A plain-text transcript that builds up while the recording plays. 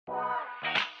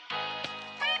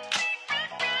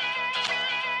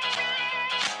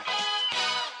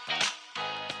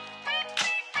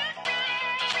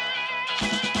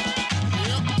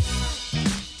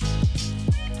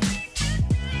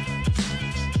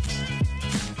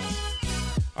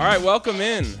All right, welcome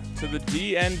in to the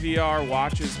DNVR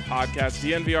Watches podcast.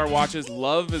 DNVR Watches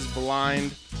Love is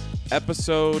Blind,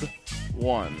 episode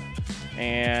 1.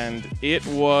 And it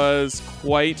was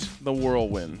quite the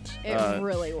whirlwind. It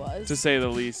really was. To say the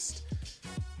least.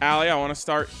 Allie, I want to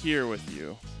start here with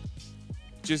you.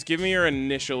 Just give me your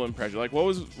initial impression. Like, what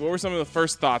were some of the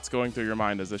first thoughts going through your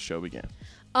mind as this show began?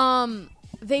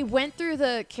 They went through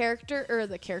the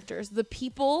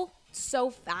people so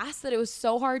fast that it was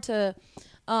so hard to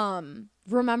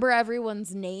remember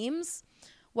everyone's names.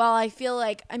 While I feel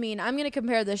like, I'm going to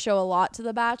compare this show a lot to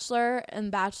The Bachelor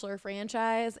and Bachelor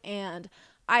franchise, and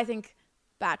I think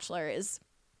Bachelor is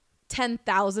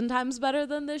 10,000 times better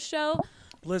than this show.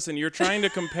 Listen, you're trying to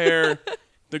compare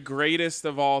the greatest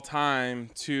of all time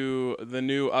to the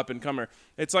new up-and-comer.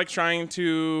 It's like trying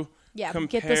to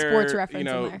compare, get the sports reference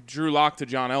in there. Drew Lock to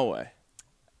John Elway.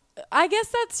 I guess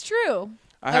that's true.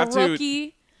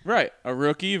 Rookie. Right. A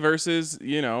rookie versus,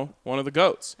 one of the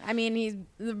GOATs.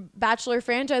 The Bachelor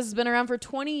franchise has been around for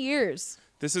 20 years.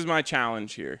 This is my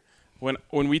challenge here. When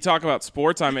we talk about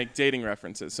sports, I make dating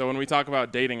references. So when we talk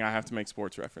about dating, I have to make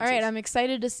sports references. All right, I'm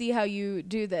excited to see how you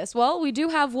do this. Well, we do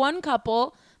have one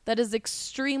couple that is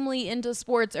extremely into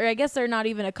sports, or I guess they're not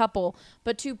even a couple,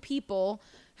 but two people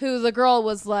who the girl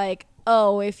was like,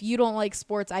 oh, if you don't like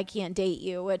sports, I can't date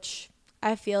you, which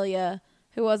I feel ya.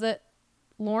 Who was it?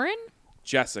 Lauren?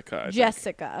 Jessica.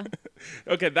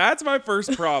 Okay, that's my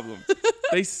first problem.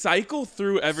 They cycle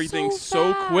through everything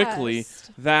so quickly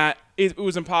that it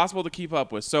was impossible to keep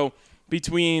up with. So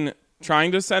between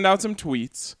trying to send out some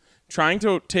tweets, trying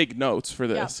to take notes for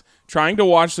this, trying to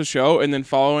watch the show, and then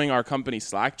following our company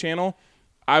Slack channel,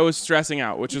 I was stressing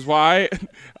out, which is why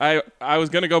I was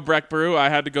going to go Breck Brew. I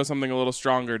had to go something a little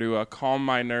stronger to calm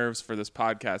my nerves for this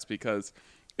podcast because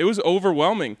it was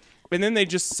overwhelming. And then they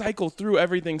just cycle through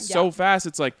everything so fast.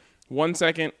 It's like 1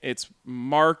 second it's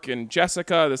Mark and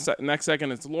Jessica. The next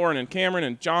second it's Lauren and Cameron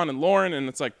and John and Lauren. And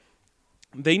it's like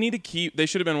they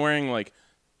should have been wearing like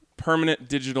permanent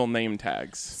digital name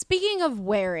tags. Speaking of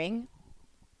wearing,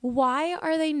 why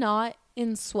are they not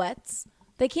in sweats?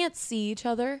 They can't see each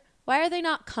other. Why are they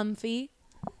not comfy?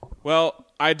 Well,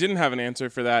 I didn't have an answer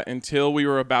for that until we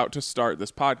were about to start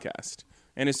this podcast.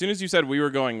 And as soon as you said we were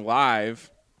going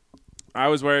live, I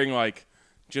was wearing like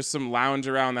just some lounge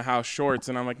around the house shorts,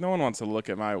 and I'm like, no one wants to look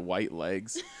at my white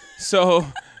legs. So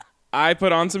I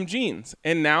put on some jeans,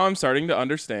 and now I'm starting to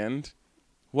understand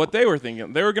what they were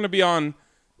thinking. They were going to be on,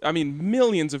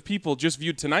 millions of people just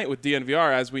viewed tonight with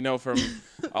DNVR, as we know from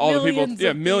all the people.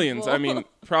 Yeah, millions.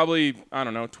 Probably,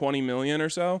 20 million or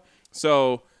so.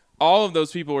 So all of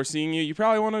those people were seeing you. You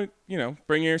probably want to,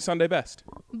 bring your Sunday best.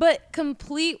 But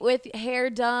complete with hair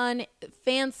done,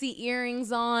 fancy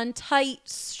earrings on, tight,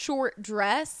 short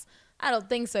dress? I don't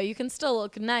think so. You can still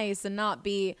look nice and not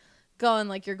be going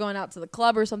like you're going out to the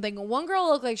club or something. One girl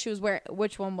looked like she was wearing,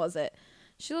 which one was it?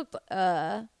 She looked,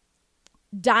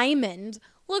 Diamond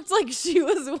looked like she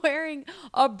was wearing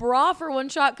a bra for one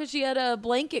shot because she had a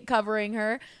blanket covering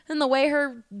her. And the way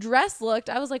her dress looked,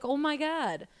 I was like, oh my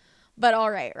God. But all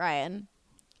right, Ryan,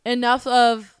 enough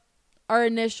of our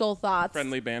initial thoughts.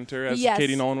 Friendly banter, as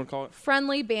Katie Nolan would call it.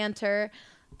 Friendly banter.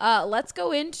 Let's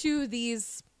go into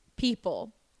these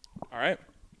people. All right.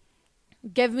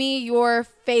 Give me your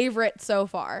favorite so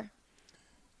far.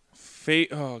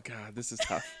 Oh, God, this is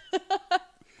tough.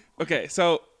 Okay,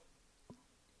 so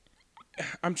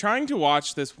I'm trying to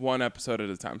watch this one episode at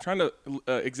a time. I'm trying to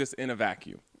exist in a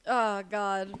vacuum. Oh,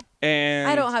 God. And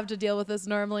I don't have to deal with this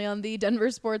normally on the Denver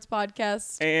Sports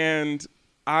Podcast. And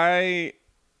I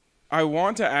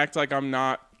want to act like I'm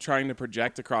not trying to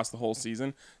project across the whole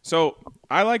season. So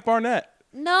I like Barnett.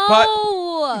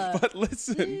 No. But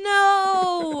listen.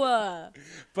 No.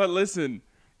 But listen,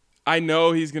 I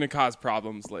know he's going to cause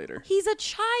problems later. He's a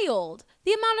child.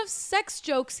 The amount of sex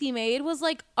jokes he made was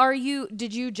like,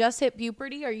 did you just hit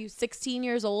puberty? Are you 16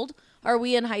 years old? Are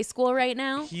we in high school right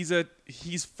now?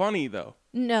 He's funny though.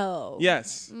 No.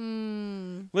 Yes.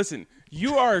 Listen,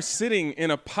 you are sitting in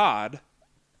a pod,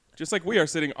 just like we are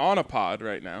sitting on a pod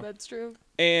right now. That's true.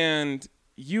 And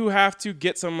you have to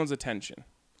get someone's attention.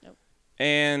 Nope.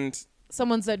 And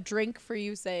someone said drink for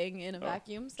you saying in a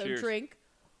vacuum. So cheers. Drink.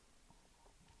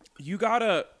 You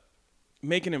gotta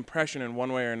make an impression in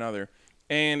one way or another.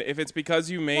 And if it's because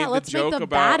you made the joke about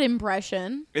bad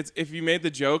impression. If you made the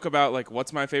joke about like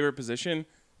what's my favorite position,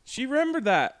 she remembered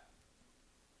that.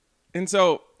 And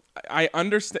so I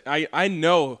understand. I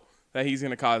know that he's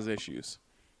going to cause issues,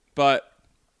 but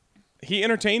he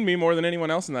entertained me more than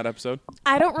anyone else in that episode.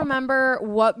 I don't remember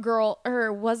what girl,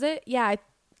 or was it? Yeah,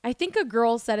 I think a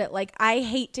girl said it like, I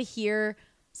hate to hear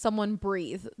someone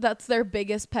breathe. That's their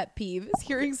biggest pet peeve, is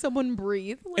hearing someone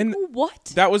breathe. Like, And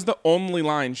what? That was the only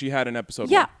line she had in episode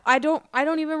 1. Yeah, I don't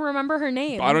even remember her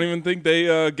name. I don't even think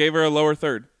they gave her a lower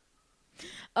third.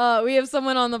 We have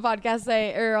someone on the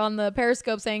podcast on the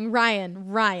Periscope saying,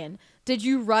 Ryan, did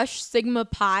you rush Sigma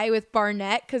Pi with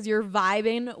Barnett because you're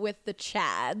vibing with the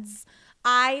Chads?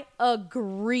 I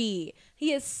agree.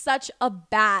 He is such a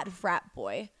bad frat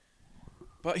boy.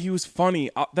 But he was funny.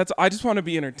 I just want to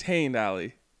be entertained,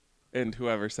 Allie. And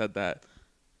whoever said that.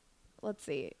 Let's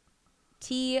see.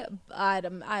 I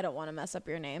don't want to mess up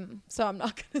your name, so I'm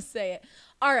not going to say it.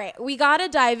 All right, we got to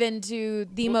dive into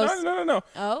the most... No.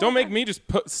 Oh, don't make me just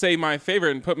say my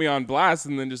favorite and put me on blast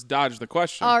and then just dodge the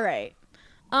question. All right.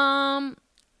 I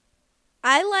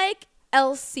like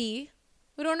LC.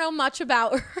 We don't know much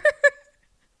about her.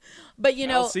 But, you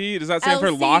know... LC, does that stand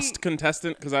for Lost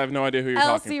Contestant? Because I have no idea who you're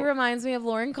talking LC for. reminds me of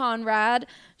Lauren Conrad.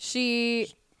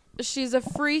 She's a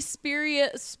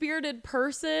free-spirited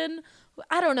person.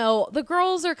 I don't know. The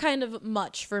girls are kind of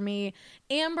much for me.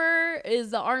 Amber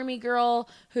is the army girl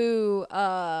who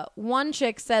one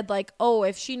chick said, like, oh,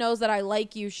 if she knows that I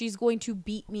like you, she's going to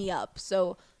beat me up.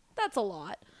 So that's a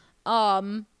lot.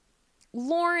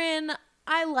 Lauren,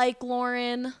 I like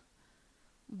Lauren,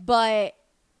 but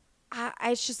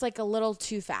it's just like a little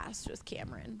too fast with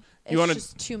Cameron. It's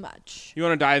just too much. You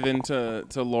want to dive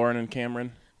into Lauren and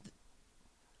Cameron?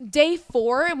 Day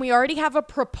 4 and we already have a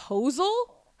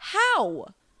proposal?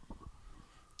 How?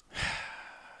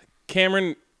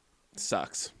 Cameron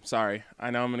sucks. Sorry. I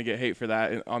know I'm going to get hate for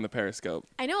that on the Periscope.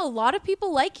 I know a lot of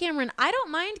people like Cameron. I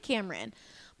don't mind Cameron.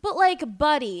 But like,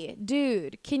 buddy,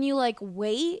 dude, can you like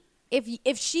wait?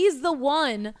 If she's the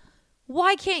one,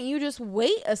 why can't you just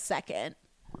wait a second?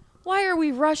 Why are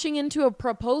we rushing into a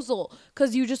proposal?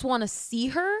 Because you just want to see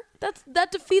her?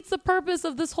 That defeats the purpose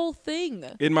of this whole thing.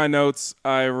 In my notes,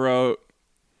 I wrote,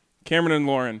 Cameron and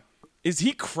Lauren, is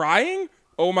he crying?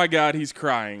 Oh my God, he's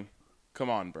crying. Come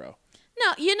on, bro.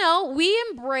 No, you know, we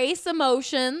embrace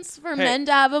emotions for men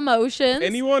to have emotions.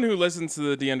 Anyone who listens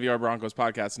to the DNVR Broncos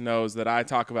podcast knows that I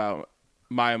talk about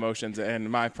my emotions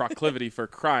and my proclivity for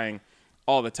crying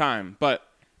all the time. But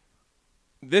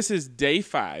this is day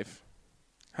 5.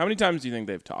 How many times do you think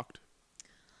they've talked?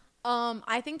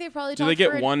 I think they've probably do talked they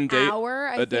get for one an date hour.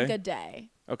 I think a day.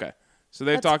 Okay. So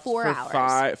they've That's talked 4 for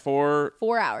hours.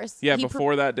 4 hours. Yeah,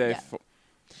 before that day. Yeah.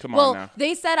 Come on now. Well,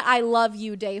 they said, I love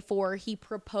you day 4. He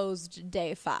proposed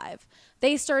day 5.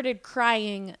 They started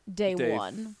crying day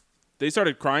 1. They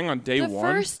started crying on day 1? The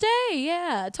first day,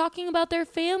 yeah. Talking about their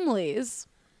families.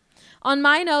 On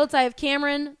my notes, I have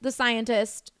Cameron, the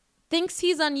scientist, thinks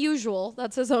he's unusual.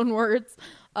 That's his own words.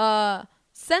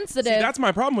 Sensitive. See, that's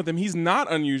my problem with him. He's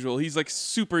not unusual. He's like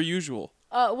super usual.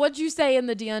 What'd you say in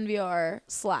the DNVR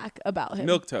Slack about him?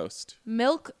 Milk toast.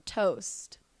 Milk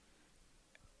toast.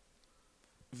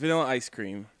 Vanilla ice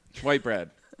cream. White bread.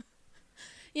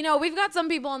 You know, we've got some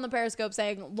people on the Periscope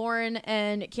saying Lauren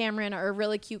and Cameron are a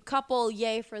really cute couple.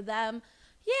 Yay for them.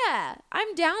 Yeah,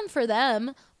 I'm down for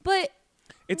them. But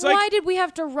why did we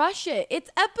have to rush it? It's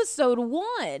episode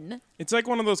 1. It's like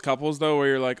one of those couples, though, where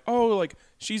you're like, oh, like,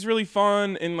 she's really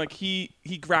fun, and, like, he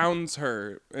grounds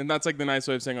her. And that's, like, the nice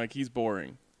way of saying, like, he's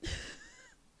boring.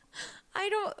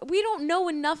 We don't know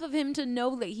enough of him to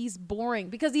know that he's boring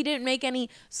because he didn't make any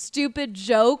stupid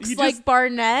jokes like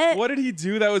Barnett. What did he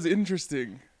do that was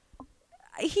interesting?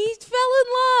 He fell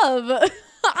in love.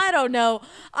 I don't know.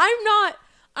 I'm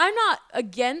not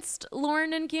against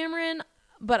Lauren and Cameron,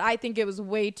 but I think it was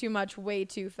way too much, way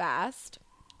too fast.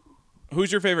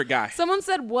 Who's your favorite guy? Someone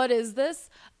said, what is this?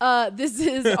 This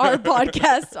is our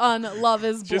podcast on Love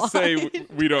is Blind. Just say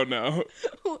we don't know.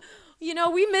 You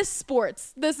know, we miss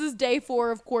sports. This is day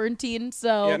 4 of quarantine,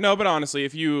 so... Yeah, no, but honestly,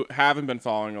 if you haven't been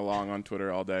following along on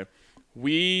Twitter all day,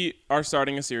 we are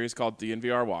starting a series called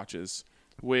DNVR Watches,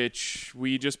 which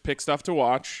we just pick stuff to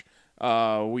watch.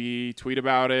 We tweet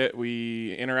about it,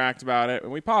 we interact about it,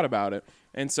 and we pod about it.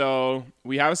 And so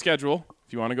we have a schedule.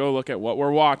 If you want to go look at what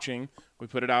we're watching, we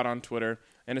put it out on Twitter.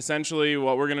 And essentially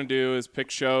what we're going to do is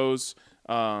pick shows.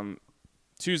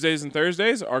 Tuesdays and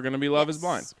Thursdays are going to be Love is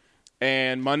Blind.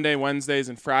 And Monday, Wednesdays,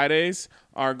 and Fridays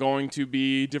are going to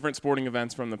be different sporting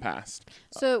events from the past.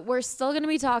 So we're still going to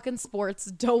be talking sports.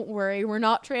 Don't worry. We're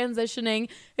not transitioning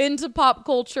into pop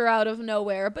culture out of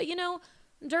nowhere. But, you know,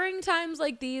 during times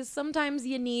like these, sometimes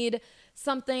you need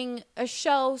a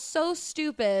show so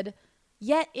stupid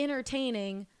yet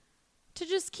entertaining to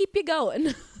just keep you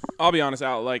going. I'll be honest,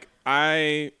 Al. Like,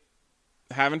 I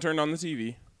haven't turned on the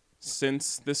TV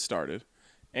since this started.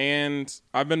 And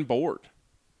I've been bored.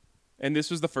 And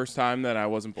this was the first time that I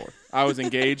wasn't bored. I was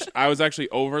engaged. I was actually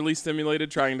overly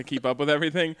stimulated trying to keep up with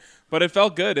everything, but it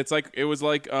felt good. It was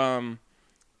like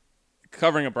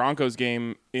covering a Broncos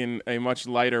game in a much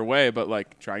lighter way, but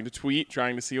like trying to tweet,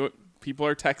 trying to see what people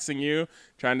are texting you,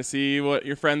 trying to see what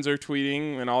your friends are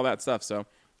tweeting and all that stuff. So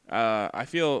I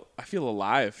feel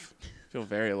alive. I feel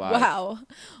very alive. Wow.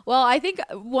 Well, I think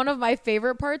one of my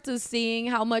favorite parts is seeing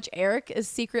how much Eric is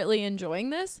secretly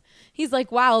enjoying this. He's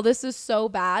like, wow, this is so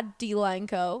bad, D-Line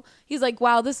Co. He's like,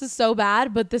 wow, this is so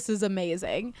bad, but this is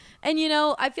amazing. And, you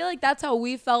know, I feel like that's how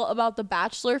we felt about The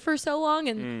Bachelor for so long,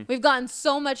 and we've gotten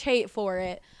so much hate for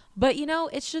it. But, you know,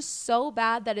 it's just so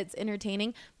bad that it's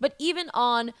entertaining. But even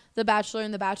on The Bachelor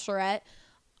and The Bachelorette,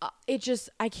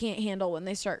 I can't handle when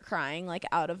they start crying like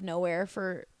out of nowhere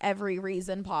for every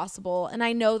reason possible. And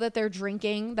I know that they're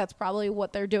drinking. That's probably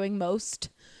what they're doing most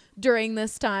during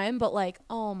this time. But like,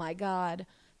 oh my God,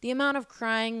 the amount of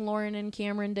crying Lauren and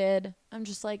Cameron did. I'm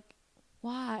just like,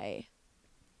 why?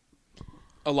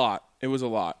 A lot. It was a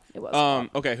lot. It was a lot.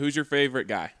 Okay, who's your favorite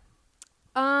guy?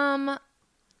 I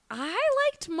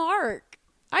liked Mark.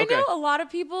 I know a lot of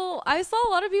people. I saw a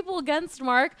lot of people against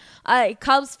Mark.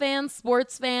 Cubs fan,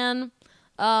 sports fan.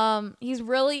 He's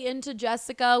really into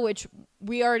Jessica, which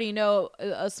we already know.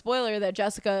 A spoiler that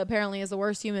Jessica apparently is the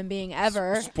worst human being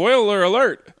ever. Spoiler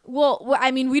alert. Well,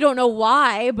 I mean, we don't know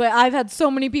why, but I've had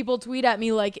so many people tweet at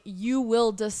me like, "You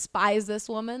will despise this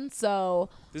woman." So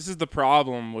this is the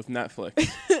problem with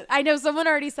Netflix. I know someone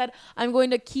already said I'm going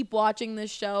to keep watching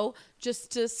this show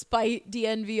just to spite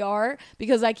DNVR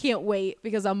because I can't wait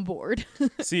because I'm bored.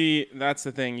 See, that's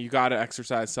the thing. You got to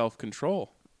exercise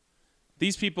self-control.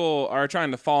 These people are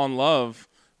trying to fall in love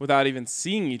without even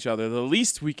seeing each other. The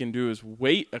least we can do is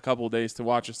wait a couple days to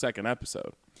watch a second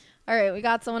episode. All right, we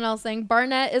got someone else saying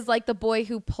Barnett is like the boy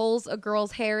who pulls a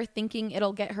girl's hair thinking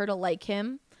it'll get her to like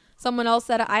him. Someone else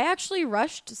said, I actually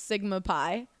rushed Sigma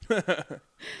Pi.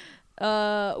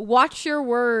 Watch your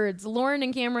words. Lauren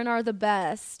and Cameron are the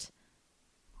best.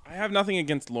 I have nothing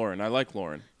against Lauren. I like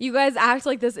Lauren. You guys act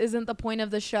like this isn't the point of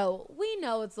the show. We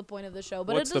know it's the point of the show,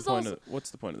 but what's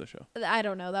the point of the show? I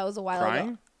don't know. That was a while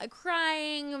ago.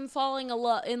 Crying, falling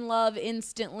in love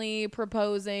instantly,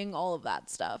 proposing, all of that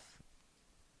stuff.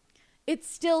 It's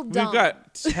still dumb. We've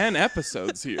got 10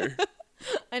 episodes here.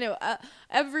 I know.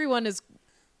 Everyone is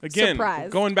Again,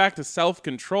 surprised. Going back to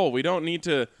self-control. We don't need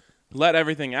to let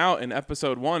everything out in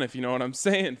episode 1, if you know what I'm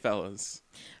saying, fellas.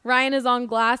 Ryan is on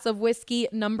glass of whiskey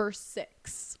number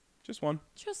 6. Just one.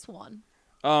 Just one.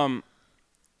 I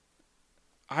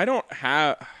don't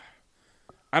have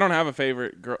a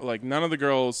favorite girl. Like, none of the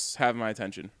girls have my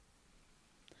attention.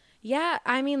 Yeah,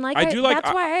 I mean,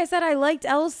 that's why I said I liked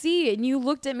LC, and you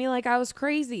looked at me like I was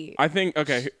crazy. I think,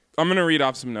 okay, I'm going to read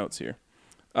off some notes here.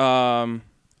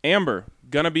 Amber,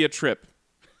 gonna be a trip.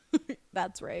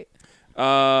 That's right.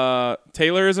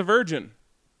 Taylor is a virgin.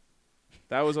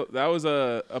 That was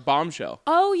a bombshell.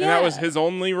 Oh, yeah. And that was his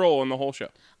only role in the whole show.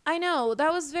 I know.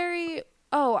 That was very...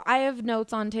 Oh, I have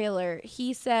notes on Taylor.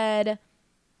 He said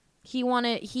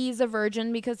he's a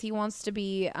virgin because he wants to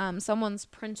be someone's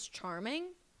Prince Charming,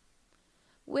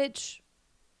 which...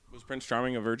 Was Prince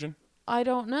Charming a virgin? I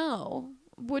don't know.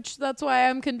 Which, that's why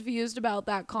I'm confused about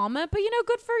that comment. But,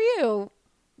 good for you.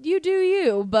 You do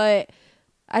you. But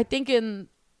I think in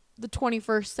the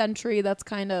 21st century, that's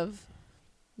kind of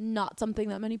not something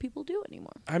that many people do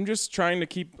anymore. I'm just trying to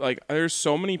keep, there's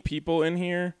so many people in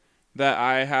here that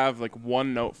I have,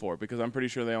 one note for because I'm pretty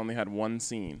sure they only had one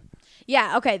scene.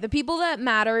 Yeah, okay. The people that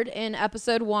mattered in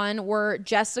episode 1 were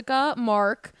Jessica,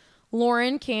 Mark,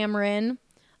 Lauren, Cameron.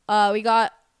 We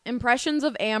got impressions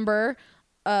of Amber.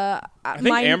 I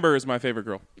think Amber is my favorite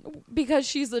girl. Because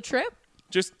she's the trip?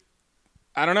 Just,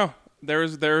 I don't know. There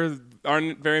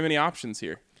aren't very many options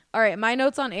here. All right, my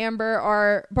notes on Amber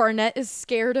are Barnett is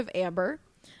scared of Amber.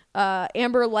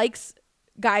 Amber likes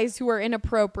guys who are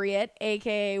inappropriate,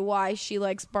 a.k.a. why she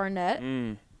likes Barnett.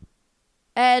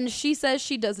 And she says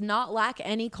she does not lack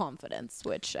any confidence,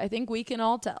 which I think we can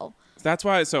all tell. That's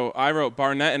why, so I wrote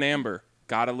Barnett and Amber,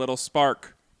 got a little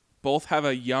spark. Both have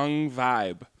a young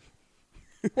vibe.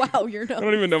 Wow, your notes. I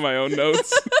don't even know my own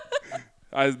notes.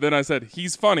 Then I said,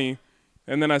 he's funny.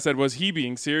 And then I said, was he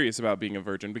being serious about being a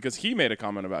virgin? Because he made a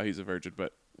comment about he's a virgin,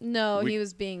 but... No, he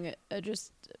was being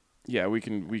just... Yeah, we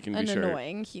can be sure. An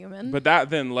annoying human. But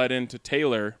that then led into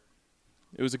Taylor.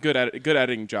 It was a good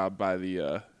editing job by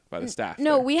the staff.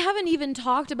 No, there. we haven't even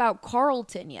talked about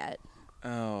Carlton yet.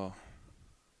 Oh.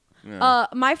 Yeah.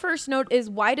 My first note is,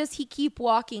 why does he keep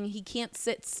walking? He can't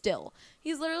sit still.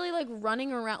 He's literally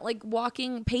running around,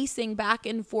 walking, pacing back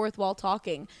and forth while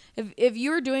talking. If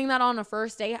you were doing that on a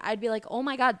first date, I'd be like, oh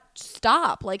my God,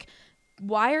 stop.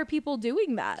 why are people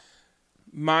doing that?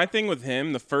 My thing with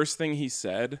him, the first thing he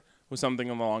said was something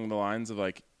along the lines of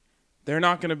like, they're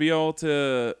not going to be able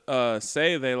to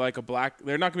say they like a black.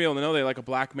 They're not going to be able to know they like a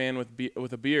black man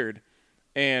with a beard.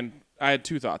 And I had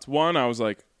two thoughts. One, I was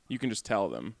like, you can just tell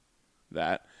them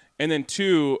that. And then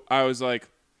two, I was like,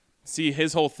 see,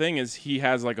 his whole thing is he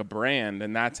has like a brand,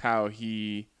 and that's how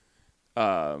he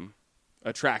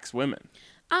attracts women.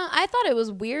 I thought it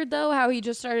was weird, though, how he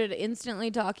just started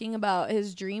instantly talking about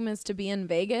his dream is to be in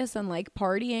Vegas and, like,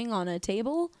 partying on a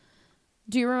table.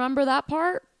 Do you remember that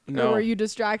part? No. Or were you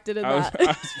distracted in that? I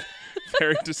was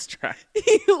very distracted.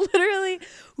 He literally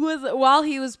was, while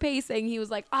he was pacing, he was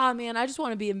like, oh, man, I just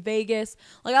want to be in Vegas.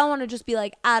 Like, I want to just be,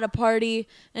 like, at a party.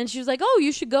 And she was like, oh,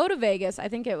 you should go to Vegas. I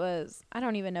think it was, I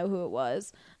don't even know who it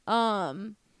was.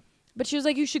 But she was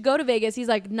like, you should go to Vegas. He's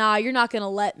like, nah, you're not going to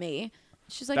let me.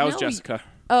 She's like, that was no, Jessica.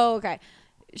 Oh, okay.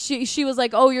 She was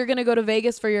like, oh, you're going to go to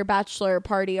Vegas for your bachelor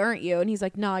party, aren't you? And he's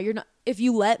like, nah, you're not. If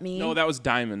you let me. No, that was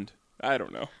Diamond. I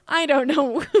don't know. I don't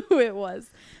know who it was.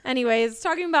 Anyways,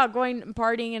 talking about going and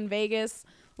partying in Vegas,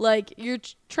 like you're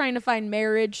trying to find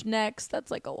marriage next.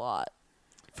 That's like a lot.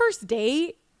 First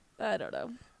date? I don't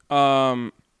know.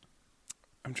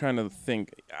 I'm trying to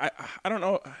think. I don't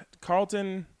know.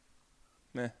 Carlton,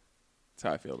 meh. That's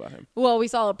how I feel about him. Well, we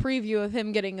saw a preview of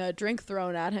him getting a drink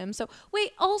thrown at him. So,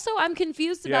 wait, also, I'm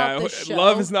confused about this show.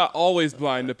 Love is not always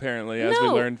blind, apparently, as we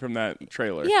learned from that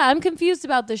trailer. Yeah, I'm confused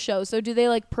about the show. So, do they,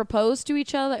 like, propose to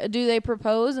each other? Do they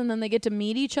propose and then they get to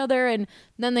meet each other and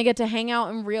then they get to hang out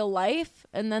in real life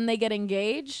and then they get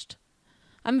engaged?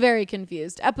 I'm very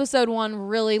confused. Episode 1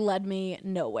 really led me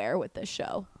nowhere with this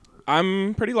show.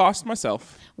 I'm pretty lost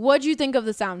myself. What'd you think of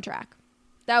the soundtrack?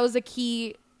 That was a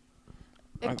key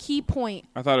point.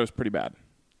 I thought it was pretty bad.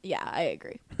 Yeah, I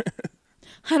agree.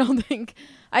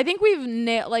 I think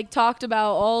we've talked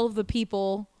about all of the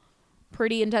people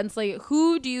pretty intensely.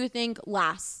 Who do you think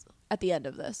lasts at the end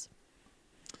of this?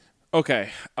 Okay.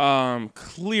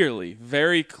 Clearly,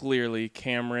 very clearly,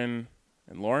 Cameron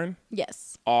and Lauren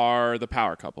are the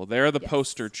power couple. They're the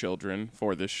poster children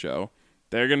for this show.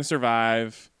 They're going to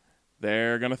survive.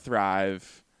 They're going to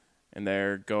thrive. And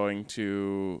they're going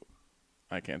to...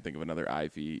 I can't think of another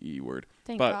IVE word.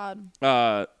 Thank God.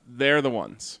 They're the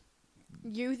ones.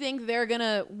 You think they're going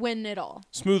to win it all?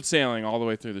 Smooth sailing all the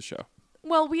way through the show.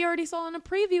 Well, we already saw in a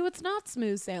preview it's not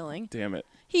smooth sailing. Damn it.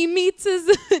 He meets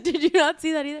his... Did you not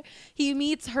see that either? He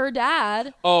meets her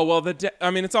dad. Oh, well,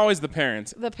 it's always the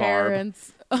parents. The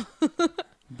parents.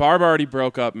 Barb already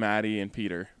broke up Maddie and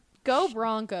Peter. Go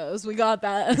Broncos. We got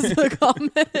that as a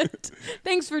comment.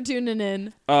 Thanks for tuning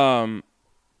in.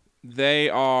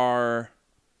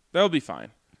 They'll be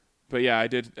fine. But yeah, I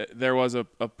did. There was a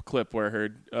clip where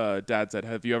her dad said,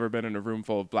 have you ever been in a room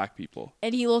full of black people?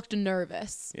 And he looked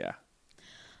nervous. Yeah.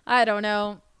 I don't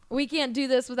know. We can't do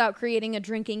this without creating a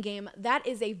drinking game. That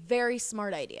is a very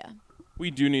smart idea. We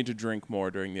do need to drink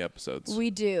more during the episodes. We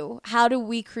do. How do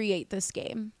we create this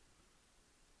game?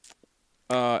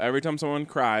 Every time someone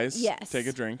cries, take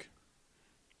a drink.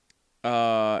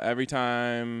 Every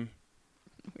time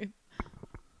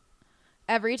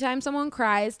someone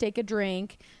cries, take a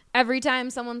drink. Every time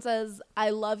someone says, I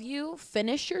love you,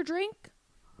 finish your drink.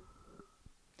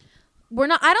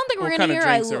 I don't think we're going to hear. What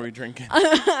kind of drinks are we drinking?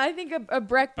 I think a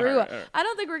Breck Brew. All right. I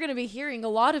don't think we're going to be hearing a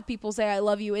lot of people say, I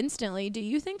love you instantly. Do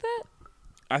you think that?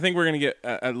 I think we're going to get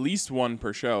at least one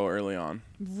per show early on.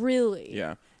 Really?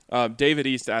 Yeah. David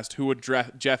East asked, who would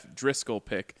Jeff Driscoll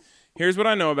pick? Here's what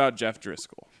I know about Jeff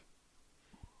Driscoll.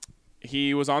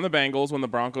 He was on the Bengals when the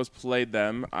Broncos played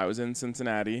them. I was in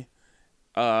Cincinnati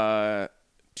 2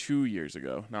 years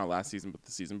ago. Not last season, but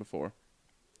the season before.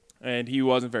 And he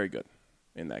wasn't very good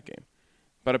in that game.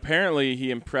 But apparently he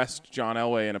impressed John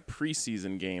Elway in a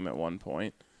preseason game at one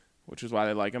point, which is why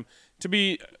they like him. To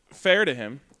be fair to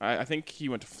him, I think he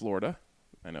went to Florida.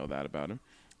 I know that about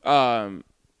him.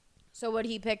 So would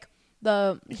he pick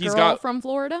the girl from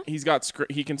Florida?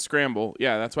 He can scramble.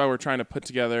 Yeah, that's why we're trying to put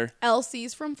together.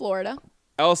 Elsie's from Florida.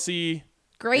 Elsie.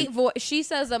 Great voice. She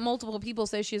says that multiple people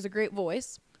say she has a great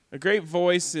voice. A great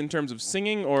voice in terms of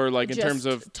singing or like in terms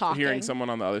of talking. Hearing someone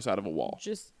on the other side of a wall?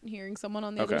 Just hearing someone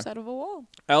on the other side of a wall.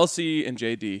 Elsie and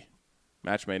JD.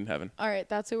 Match made in heaven. All right,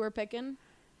 that's who we're picking.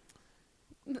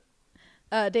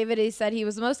 David A. said he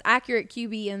was the most accurate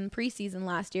QB in preseason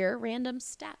last year. Random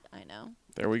stat, I know.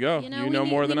 There we go. You know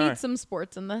more than I. We need some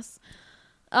sports in this.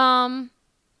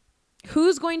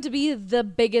 Who's going to be the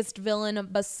biggest villain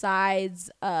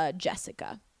besides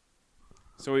Jessica?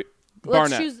 So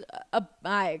Let's Barnett. choose.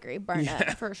 I agree,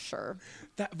 Barnett for sure.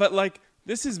 But like,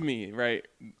 this is me, right?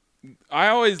 I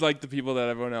always like the people that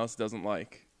everyone else doesn't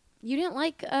like. You didn't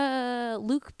like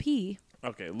Luke P.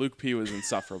 Okay, Luke P was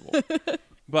insufferable.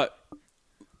 But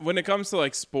when it comes to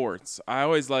like sports, I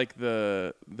always like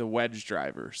the wedge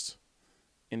drivers.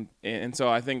 And so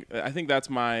I think that's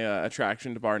my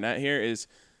attraction to Barnett here is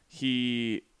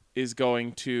he is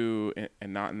going to,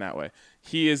 and not in that way,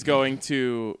 he is going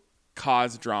to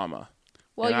cause drama.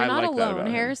 Well, you're not alone.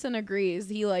 Harrison agrees.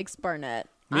 He likes Barnett.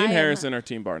 Me and Harrison are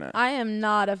Team Barnett. I am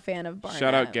not a fan of Barnett.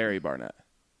 Shout out Gary Barnett.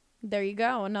 There you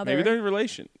go. Another. Maybe there's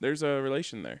relation. There's a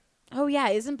relation there. Oh, yeah.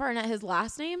 Isn't Barnett his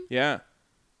last name? Yeah.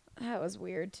 That was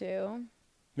weird, too.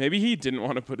 Maybe he didn't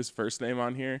want to put his first name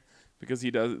on here because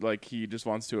he just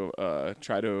wants to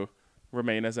try to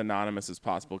remain as anonymous as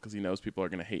possible because he knows people are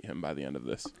going to hate him by the end of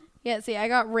this. Yeah, see, I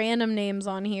got random names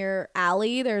on here.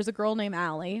 Allie. There's a girl named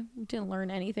Allie. Didn't learn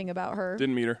anything about her.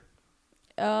 Didn't meet her.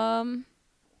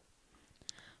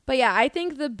 But yeah, I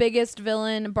think the biggest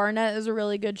villain, Barnett is a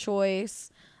really good choice.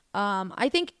 I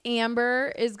think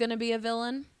Amber is going to be a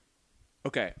villain.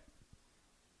 Okay.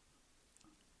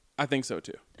 I think so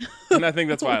too. And I think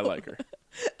that's why I like her.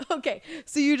 Okay,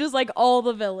 so you just like all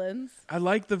the villains. I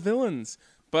like the villains,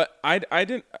 but I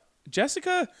didn't.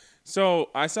 Jessica. So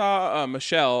I saw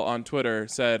Michelle on Twitter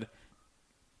said,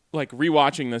 like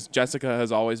rewatching this, Jessica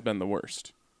has always been the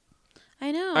worst.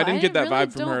 I know. I didn't get that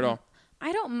vibe from her at all.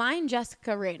 I don't mind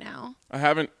Jessica right now. I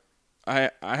haven't picked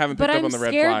up on the red flags. But I'm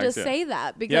scared to say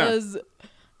that because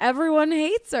everyone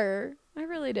hates her. I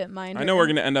really didn't mind her. I know we're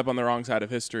going to end up on the wrong side of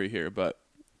history here, but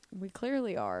we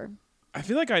clearly are. I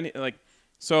feel like I need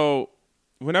so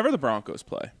whenever the Broncos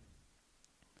play,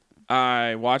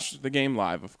 I watch the game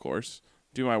live, of course,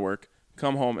 do my work,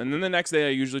 come home, and then the next day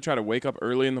I usually try to wake up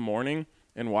early in the morning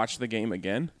and watch the game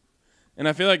again. And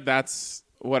I feel like that's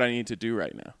what I need to do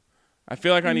right now. I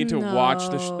feel like I need to watch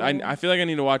I feel like I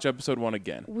need to watch episode 1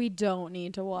 again. We don't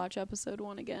need to watch episode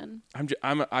 1 again.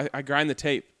 I grind the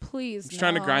tape. Please, I'm just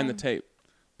trying to grind the tape.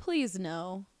 Please,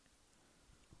 no.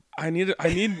 I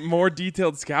need more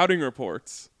detailed scouting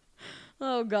reports.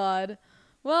 Oh God.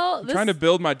 Well, I'm trying to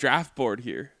build my draft board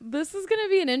here. This is going to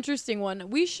be an interesting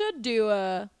one. We should do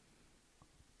a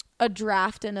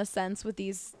draft in a sense with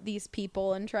these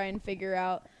people and try and figure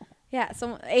out. Yeah,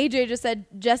 so AJ just said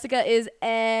Jessica is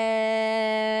extra.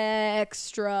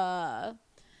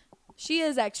 She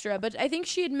is extra, but I think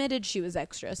she admitted she was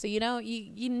extra. So you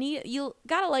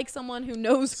gotta like someone who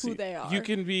knows who they are. You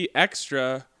can be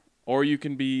extra, or you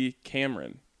can be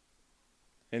Cameron,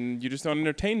 and you just don't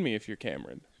entertain me if you're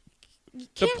Cameron.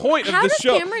 The point of the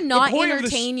show. How does Cameron not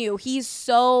entertain you? He's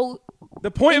so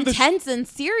intense and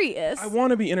serious. I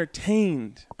want to be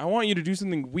entertained. I want you to do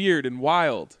something weird and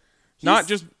wild, not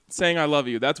just saying I love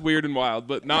you. That's weird and wild,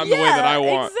 but not in the way that I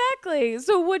want. Exactly.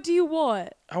 So what do you want?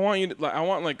 I want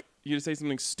you to say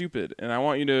something stupid, and I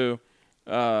want you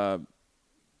to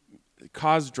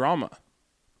cause drama.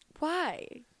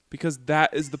 Why? Because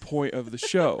that is the point of the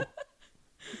show.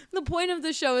 The point of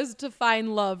the show is to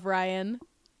find love, Ryan.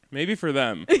 Maybe for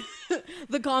them.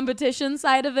 The competition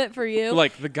side of it for you.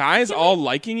 Like the guys all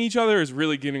liking each other is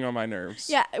really getting on my nerves.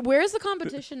 Yeah, where's the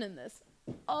competition in this?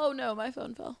 Oh no, my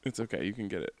phone fell. It's okay, you can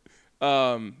get it.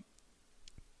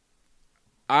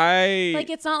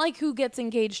 It's not like who gets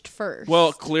engaged first.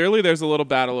 Well, clearly there's a little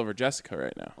battle over Jessica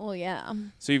right now. Well, yeah.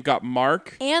 So you've got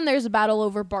Mark. And there's a battle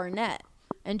over Barnett.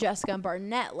 And Jessica and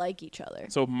Barnett like each other.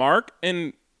 So Mark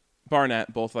and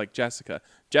Barnett both like Jessica.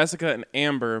 Jessica and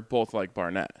Amber both like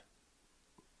Barnett.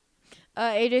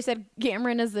 AJ said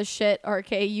Cameron is the shit.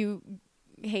 RK, you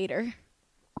hater.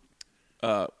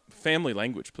 Family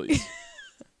language, please.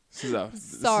 This is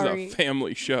a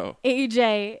family show.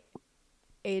 AJ's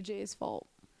fault.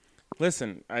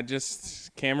 Listen,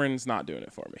 Cameron's not doing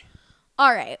it for me.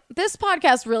 All right. This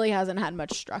podcast really hasn't had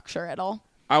much structure at all.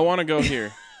 I want to go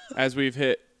here as we've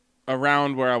hit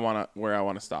around where I want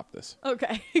to stop this.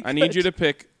 Okay. I need you to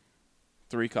pick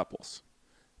 3 couples.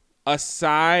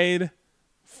 Aside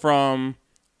from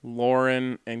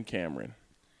Lauren and Cameron,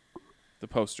 the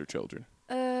poster children.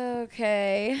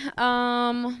 Okay.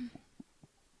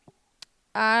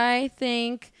 I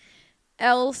think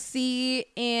Elsie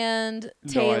and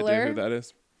Taylor. No idea who that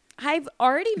is. I've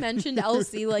already mentioned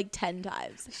Elsie like 10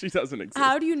 times. She doesn't exist.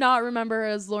 How do you not remember her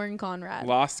as Lauren Conrad?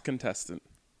 Lost contestant.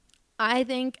 I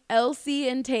think Elsie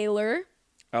and Taylor.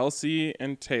 Elsie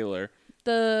and Taylor.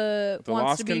 The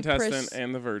lost contestant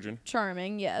and the virgin.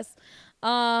 Charming, yes.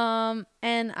 And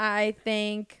I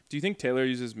think. Do you think Taylor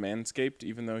uses Manscaped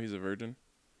even though he's a virgin?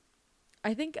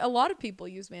 I think a lot of people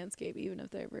use Manscaped even if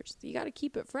they're virgins. You got to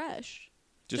keep it fresh,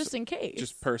 just in case.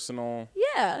 Just personal.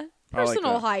 Yeah,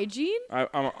 personal hygiene.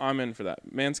 I'm in for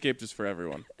that. Manscaped is for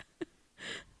everyone.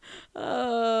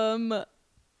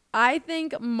 I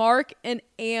think Mark and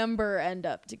Amber end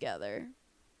up together.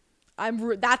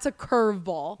 That's a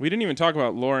curveball. We didn't even talk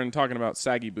about Lauren talking about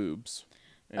saggy boobs.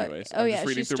 Anyways, I'm just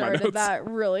reading through started my notes. that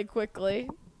really quickly.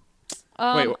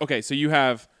 Wait, okay, so you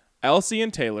have Elsie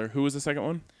and Taylor. Who was the second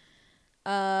one?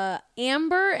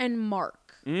 Amber and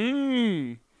Mark.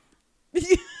 We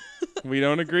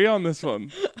don't agree on this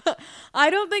one. I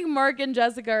don't think Mark and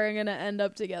Jessica are gonna end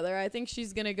up together. I think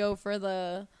she's gonna go for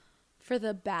the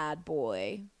bad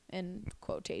boy in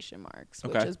quotation marks,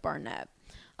 which is Barnett.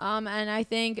 And I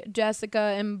think Jessica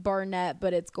and Barnett,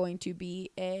 but it's going to be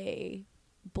a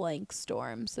blank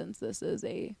storm since this is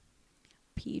a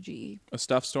PG. A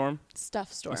stuff storm?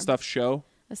 Stuff storm. A stuff show?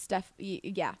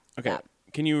 Yeah. Okay. That.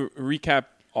 Can you recap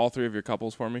all three of your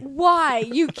couples for me? Why?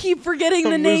 You keep forgetting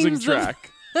the names. I'm losing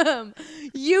track.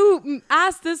 You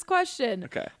asked this question.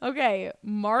 Okay.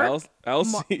 Mark.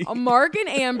 Elsie. Mark and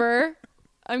Amber.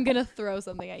 I'm going to throw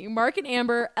something at you. Mark and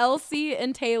Amber, Elsie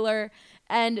and Taylor,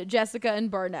 and Jessica and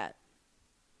Barnett.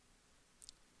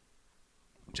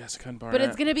 Jessica and Barnett. But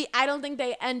it's going to be, I don't think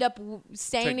they end up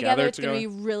staying together. It's going to be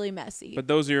really messy. But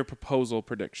those are your proposal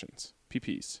predictions.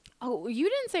 PPs. Oh, you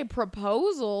didn't say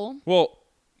proposal. Well,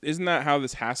 isn't that how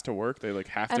this has to work? They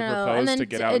have to propose to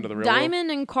get out into the real world.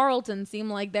 Diamond and Carlton seem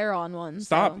like they're on one.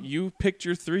 Stop. So. You picked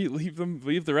your three. Leave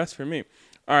the rest for me.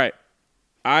 All right.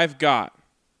 I've got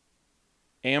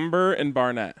Amber and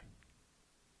Barnett.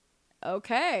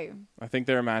 Okay. I think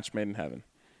they're a match made in heaven.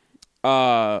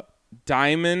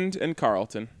 Diamond and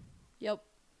Carlton. Yep.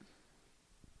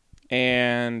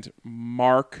 And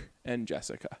Mark and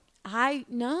Jessica. I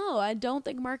don't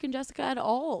think Mark and Jessica at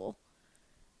all.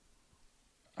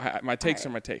 My takes are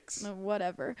my takes.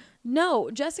 Whatever.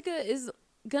 No, Jessica is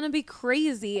going to be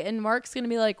crazy and Mark's going to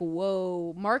be like,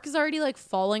 whoa. Mark is already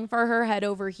falling for her head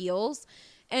over heels.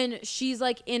 And she's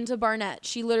into Barnett.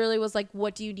 She literally was like,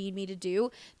 what do you need me to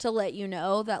do to let you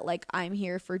know that I'm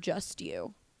here for just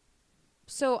you?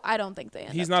 So I don't think they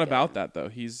end He's up not together. about that though.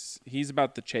 He's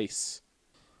about the chase.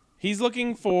 He's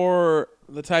looking for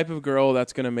the type of girl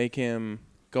that's going to make him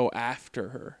go after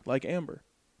her, like Amber.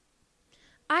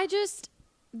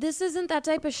 This isn't that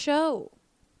type of show.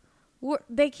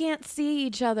 They can't see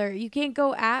each other. You can't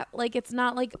go at, it's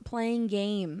not like playing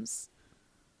games.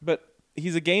 But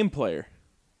he's a game player.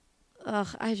 Ugh,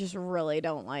 I just really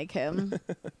don't like him.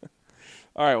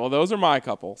 All right, well, those are my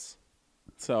couples.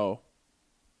 So,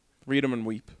 read them and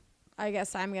weep. I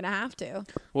guess I'm going to have to.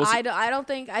 We'll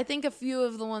I think a few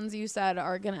of the ones you said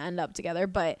are going to end up together,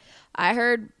 but I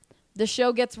heard the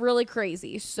show gets really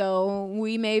crazy. So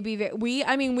we may be, we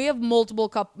have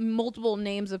multiple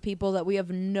names of people that we have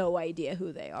no idea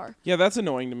who they are. Yeah, that's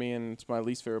annoying to me, and it's my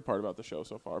least favorite part about the show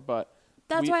so far. But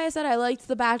that's why I said I liked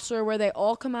The Bachelor, where they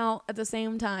all come out at the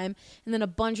same time, and then a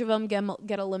bunch of them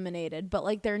get eliminated.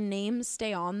 But their names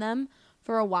stay on them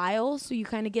for a while, so you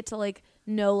kind of get to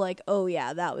know oh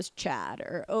yeah, that was Chad,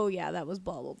 or oh yeah, that was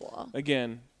blah blah blah.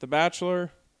 Again, The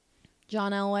Bachelor,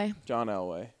 John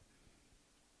Elway.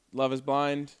 Love is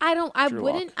Blind.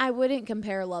 I wouldn't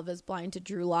compare Love is Blind to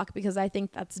Drew Lock because I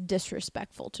think that's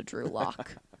disrespectful to Drew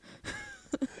Lock.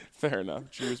 Fair enough.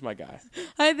 Drew's my guy.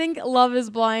 I think Love is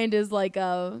Blind is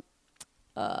a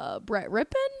Brett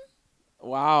Rippon.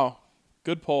 Wow.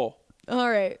 Good poll. All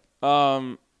right.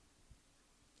 I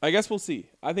guess we'll see.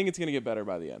 I think it's going to get better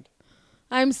by the end.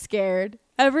 I'm scared.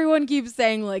 Everyone keeps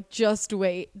saying just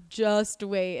wait.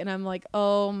 And I'm like,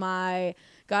 oh my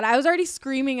God. I was already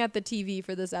screaming at the TV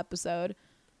for this episode.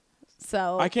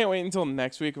 So I can't wait until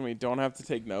next week when we don't have to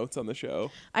take notes on the show.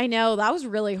 I know. That was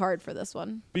really hard for this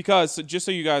one. Because, just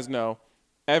so you guys know,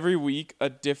 every week a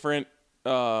different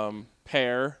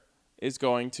pair is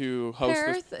going to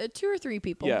host two or three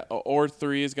people. Yeah, or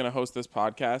three is going to host this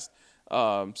podcast.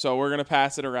 So we're going to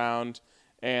pass it around,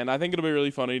 and I think it'll be really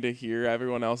funny to hear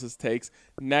everyone else's takes.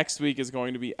 Next week is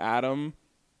going to be Adam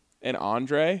and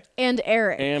Andre. And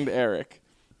Eric.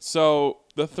 So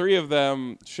the three of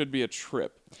them should be a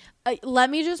trip. Let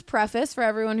me just preface for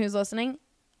everyone who's listening.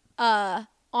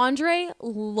 Andre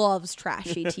loves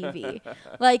trashy TV.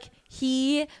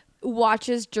 He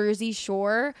watches Jersey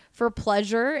Shore for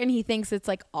pleasure and he thinks it's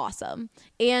awesome.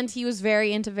 And he was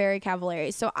very into Very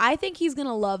Cavallari. So I think he's going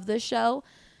to love this show.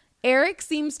 Eric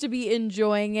seems to be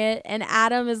enjoying it and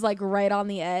Adam is right on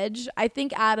the edge. I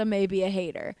think Adam may be a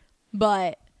hater,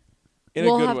 but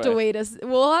we'll have to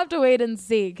wait and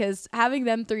see because having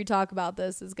them three talk about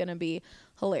this is going to be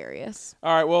hilarious.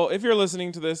 All right. Well, if you're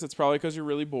listening to this, it's probably because you're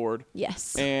really bored.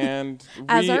 Yes. And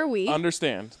as are we.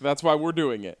 Understand. That's why we're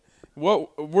doing it.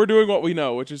 We're doing what we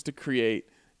know, which is to create.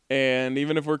 And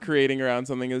even if we're creating around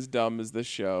something as dumb as this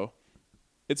show,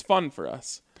 it's fun for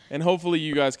us. And hopefully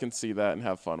you guys can see that and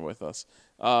have fun with us.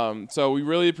 So we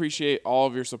really appreciate all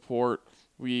of your support.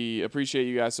 We appreciate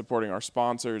you guys supporting our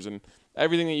sponsors and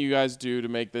everything that you guys do to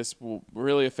make this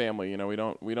really a family. You know,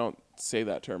 we don't say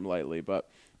that term lightly, but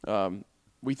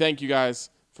we thank you guys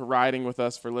for riding with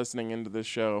us, for listening into this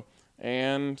show.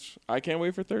 And I can't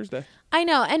wait for Thursday. I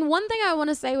know. And one thing I want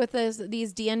to say with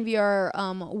these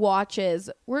DNVR watches,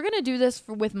 we're going to do this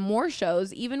with more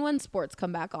shows, even when sports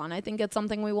come back on. I think it's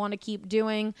something we want to keep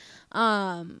doing.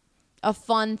 A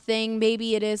fun thing.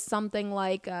 Maybe it is something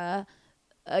like a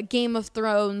Game of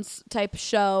Thrones type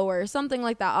show or something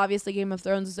like that. Obviously, Game of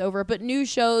Thrones is over, but new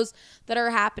shows that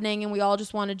are happening and we all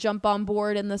just want to jump on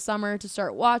board in the summer to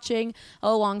start watching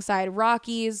alongside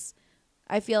Rockies.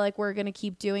 I feel like we're going to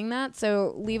keep doing that.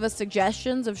 So leave us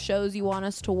suggestions of shows you want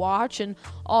us to watch and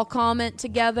all comment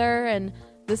together. And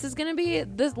this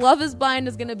Love is Blind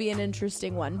is going to be an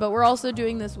interesting one. But we're also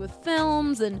doing this with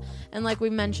films and like we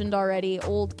mentioned already,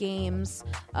 old games.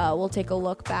 We'll take a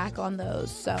look back on those.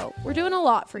 So we're doing a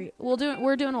lot for you.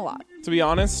 We're doing a lot. To be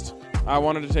honest, I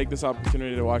wanted to take this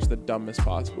opportunity to watch the dumbest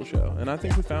possible show, and I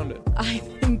think we found it. I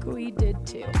think we did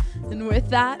too. And with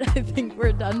that, I think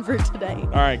we're done for today. All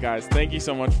right, guys. Thank you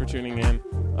so much for tuning in,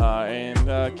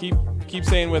 and keep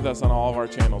staying with us on all of our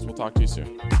channels. We'll talk to you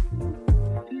soon.